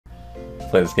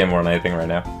play this game more than anything right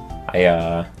now.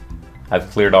 I've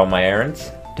cleared all my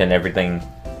errands, done everything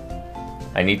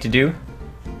I need to do.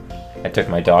 I took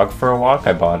my dog for a walk.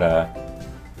 I bought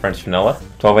French vanilla.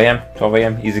 12 a.m. 12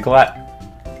 a.m. Easy collat.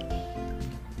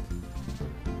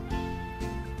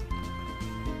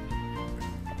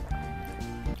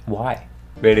 Why?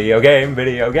 Video game,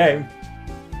 video game.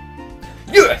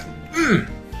 Yes! I'm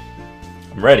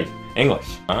ready. English.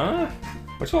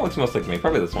 Which one looks most like me?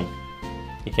 Probably this one.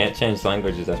 You can't change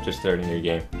languages after starting your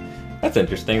game. That's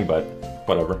interesting, but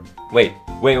whatever. Wait.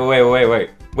 The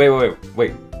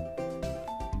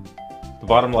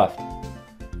bottom left.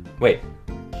 Wait.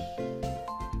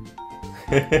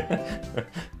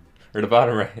 Or the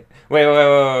bottom right. Wait.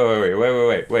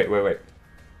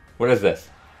 What is this?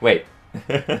 Wait.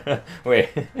 Wait.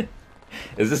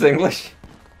 Is this English?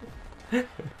 Do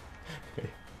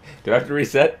I have to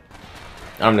reset?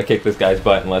 I'm gonna kick this guy's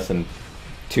butt in less than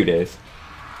 2 days.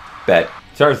 Bet.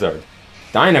 Charizard.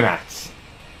 Dynamax.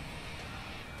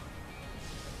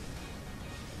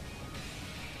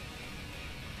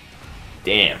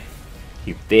 Damn.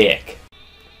 You thick.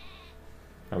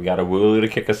 Now we got a Wooloo to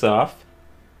kick us off.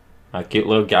 A cute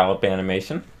little gallop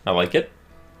animation. I like it.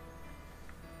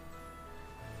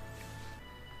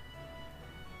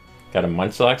 Got a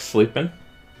Munchlax sleeping.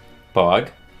 Bog.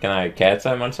 Can I cat's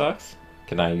eye Munchlax?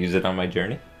 Can I use it on my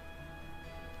journey?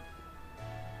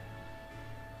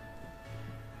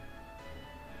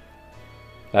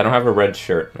 I don't have a red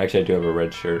shirt. Actually, I do have a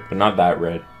red shirt, but not that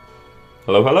red.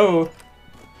 Hello, hello!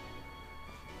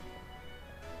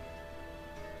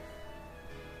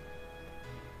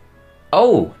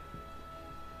 Oh!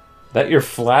 That your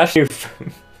Flash new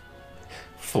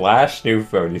Flash new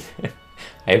phone.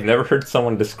 I have never heard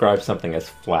someone describe something as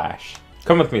Flash.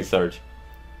 Come with me, Sarge.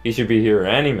 He should be here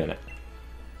any minute.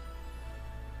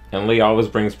 And Lee always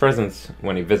brings presents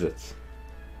when he visits.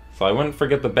 So I wouldn't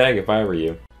forget the bag if I were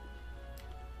you.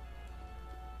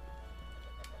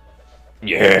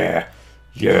 Yeah!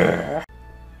 Yeah!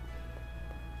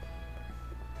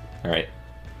 Alright.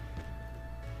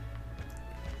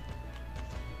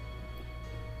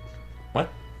 What?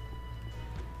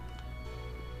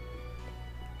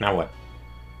 Now what?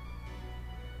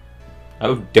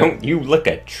 Oh, don't you look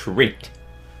a treat!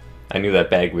 I knew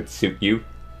that bag would suit you.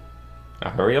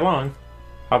 Now hurry along.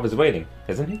 Hop is waiting,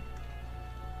 isn't he?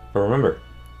 But remember,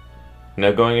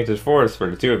 no going into the forest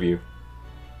for the two of you.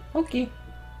 Okay.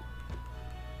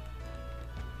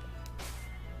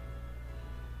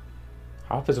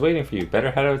 Hop is waiting for you.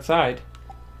 Better head outside.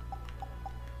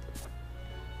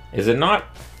 Is it not?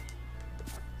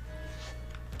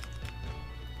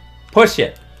 Push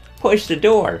it! Push the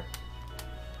door!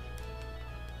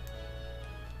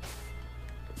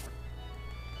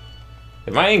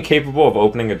 Am I incapable of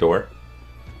opening a door?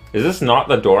 Is this not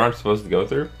the door I'm supposed to go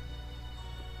through?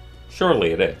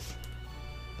 Surely it is.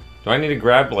 Do I need to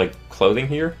grab, like, clothing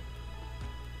here?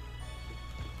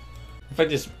 If I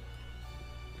just...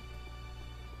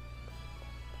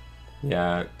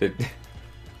 Yeah,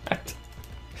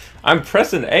 I'm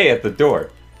pressing A at the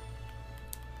door.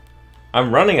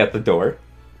 I'm running at the door.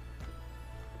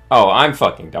 Oh, I'm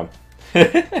fucking dumb.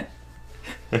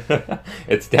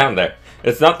 It's down there.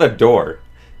 It's not the door.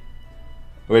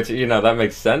 Which, you know, that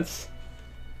makes sense.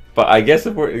 But I guess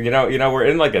if we're, we're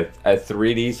in like a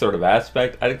 3D sort of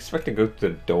aspect, I'd expect to go to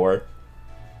the door.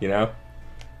 You know?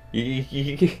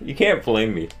 You can't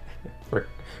blame me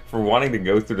for wanting to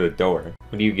go through the door.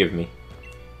 What do you give me?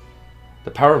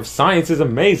 The power of science is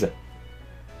amazing.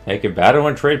 I can battle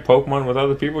and trade Pokemon with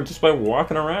other people just by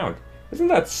walking around. Isn't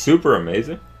that super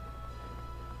amazing?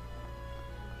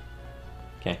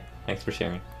 Okay, thanks for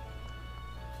sharing.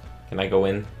 Can I go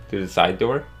in through the side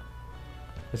door?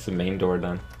 It's the main door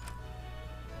done.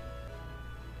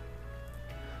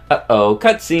 Uh-oh,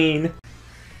 cutscene!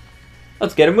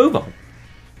 Let's get a move on.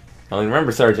 Only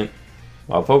remember, Sargent,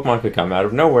 while Pokemon could come out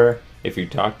of nowhere if you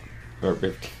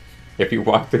if you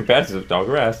walk through patches of tall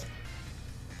grass,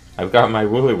 I've got my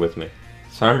Wooloo with me,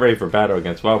 so I'm ready for battle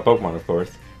against wild Pokemon, of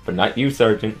course, but not you,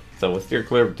 Sargent. So let's steer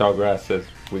clear of tall grass as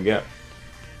we go.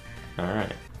 All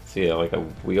right, see ya, like a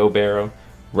wheelbarrow,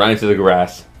 run into the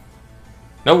grass.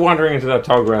 No wandering into that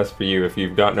tall grass for you if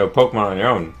you've got no Pokemon on your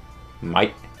own,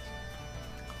 mate.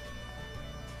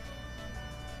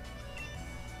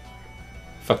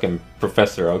 Fucking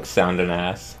Professor Oak sounding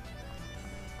ass.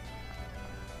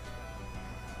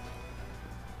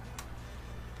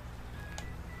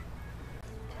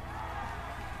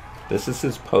 This is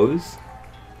his pose?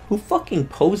 Who fucking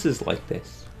poses like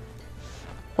this?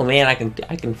 Oh man, I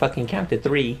can fucking count to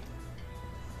 3.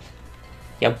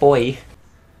 Yeah, boy.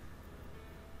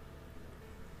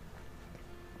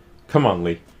 Come on,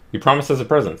 Lee. You promised us a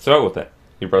present, so out with it.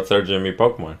 You brought Sargent and me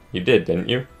Pokemon. You did, didn't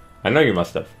you? I know you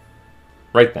must have.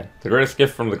 Right then, the greatest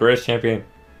gift from the greatest champion.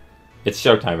 It's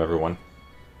showtime, everyone.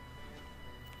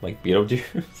 Like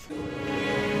Beetlejuice?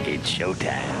 It's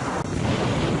showtime.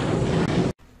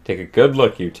 Take a good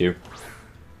look, you two.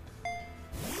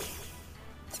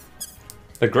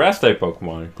 The grass-type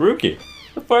Pokemon, Grookey.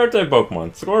 The fire-type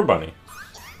Pokemon, Scorbunny.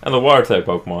 And the water-type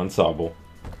Pokemon, Sobble.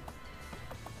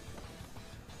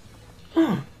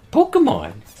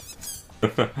 Pokemon!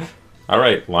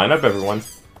 Alright, line up, everyone.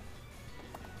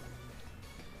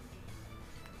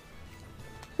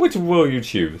 Which will you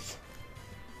choose?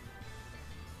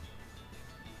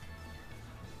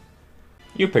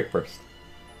 You pick first.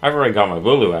 I've already got my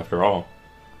Wooloo after all.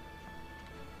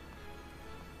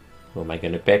 Who am I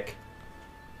gonna pick?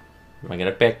 Who am I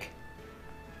gonna pick?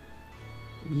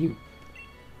 You.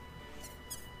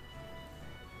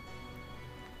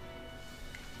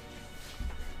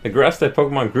 The grass-type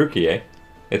Pokemon Grookey, eh?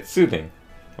 It's soothing.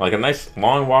 Like a nice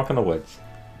long walk in the woods.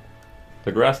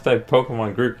 The grass-type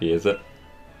Pokemon Grookey, is it?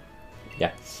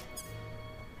 Yes.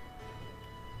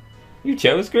 You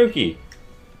chose Grookey!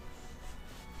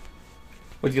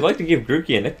 Would you like to give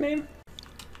Grookey a nickname?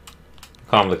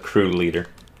 Call him the crew leader.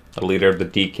 The leader of the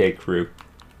DK crew.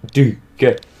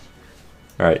 DK!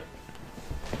 Alright.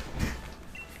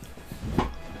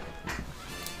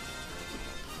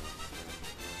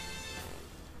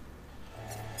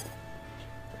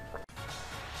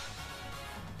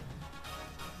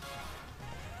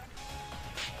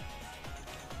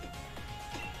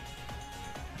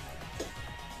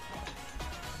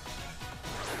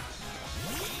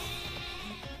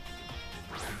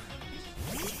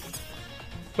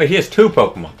 Wait, he has 2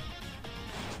 Pokemon.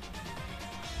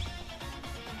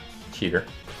 Cheater.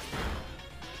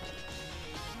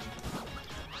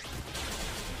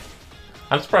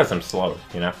 I'm surprised I'm slow,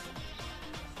 you know?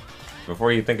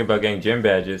 Before you think about getting gym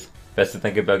badges, best to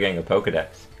think about getting a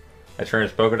Pokedex. A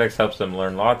trainer's Pokedex helps them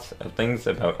learn lots of things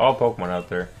about all Pokemon out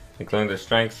there, including their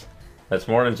strengths. That's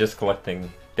more than just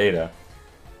collecting data.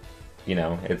 You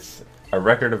know, it's a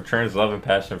record of Trainer's love and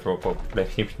passion for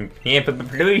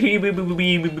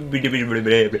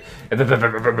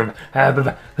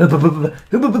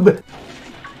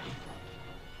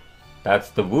That's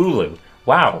the Wooloo.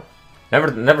 Wow.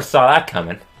 Never saw that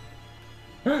coming.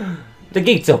 The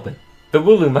gate's open. The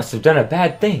Wooloo must have done a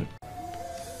bad thing.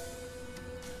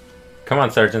 Come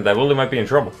on, Sargent. That Wooloo might be in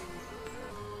trouble.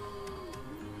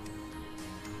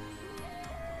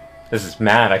 This is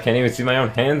mad. I can't even see my own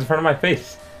hands in front of my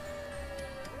face.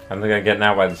 I don't think I get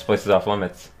now why this place is off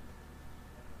limits.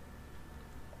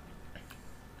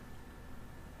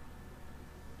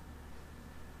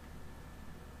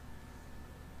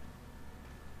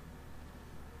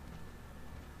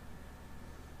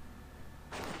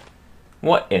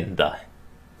 What in the...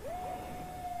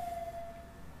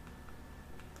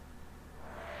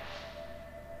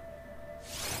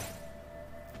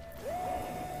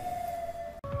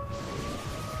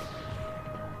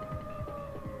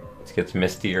 It gets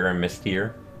mistier and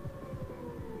mistier.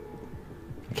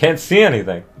 I can't see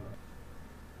anything.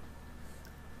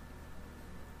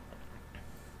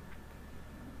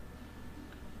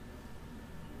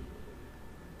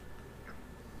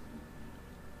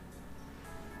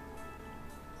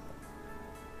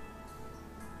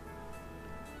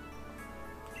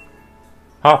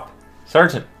 Hop!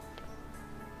 Sargent!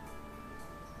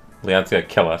 Leon's gonna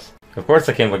kill us. Of course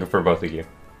I came looking for both of you.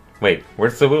 Wait,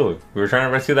 where's the Wooloo? We were trying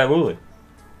to rescue that Wooloo.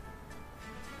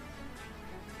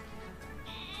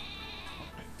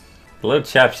 The little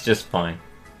chap's just fine.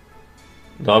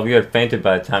 All of you had fainted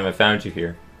by the time I found you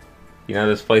here. You know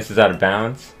this place is out of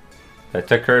bounds? But it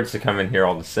took courage to come in here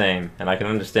all the same, and I can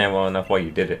understand well enough why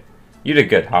you did it. You did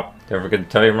good, Hop. Don't forget to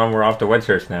tell your mom we're off to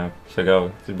Wedgehurst now. She'll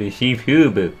go to be sheep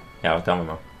hoo-boo. Yeah, I'll tell my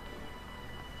mom.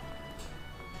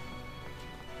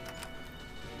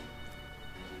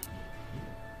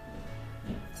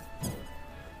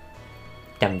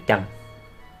 Dum.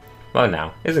 Well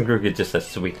now, isn't Grookey just a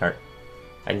sweetheart?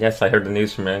 And yes, I heard the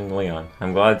news from young Leon.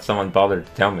 I'm glad someone bothered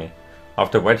to tell me.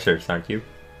 Off to Wedgehurst, aren't you?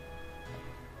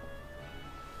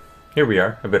 Here we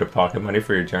are, a bit of pocket money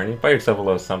for your journey. Buy yourself a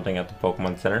little something at the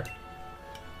Pokemon Center.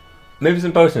 Maybe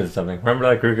some potions or something. Remember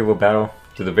that Grookey will battle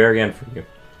to the very end for you.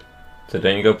 So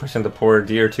don't you go pushing the poor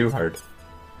deer too hard.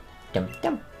 Dum.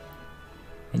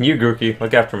 And you, Grookey,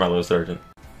 look after my little Sargent.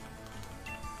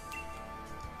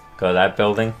 Go to that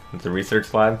building. It's a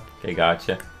research lab. Okay,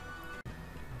 gotcha.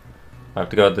 I have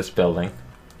to go to this building.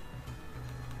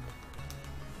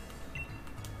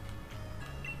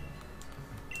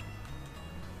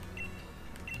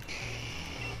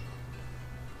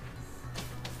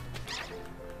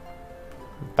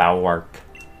 Balwark.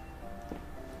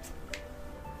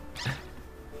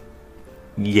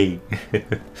 Yay.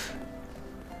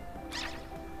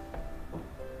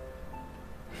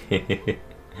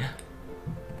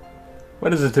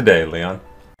 What is it today, Leon?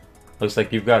 Looks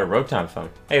like you've got a Rotom phone.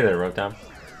 Hey there, Rotom.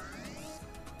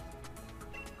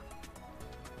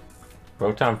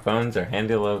 Rotom phones are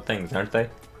handy little things, aren't they?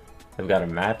 They've got a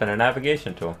map and a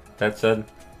navigation tool. That said,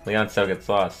 Leon still gets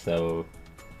lost, so...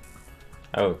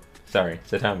 Oh, sorry.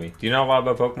 So tell me, do you know a lot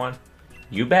about Pokemon?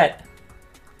 You bet!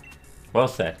 Well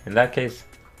said. In that case,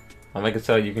 I'll make it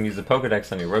so you can use the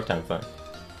Pokedex on your Rotom phone.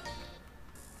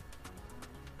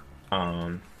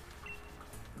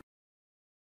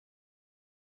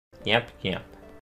 Yep.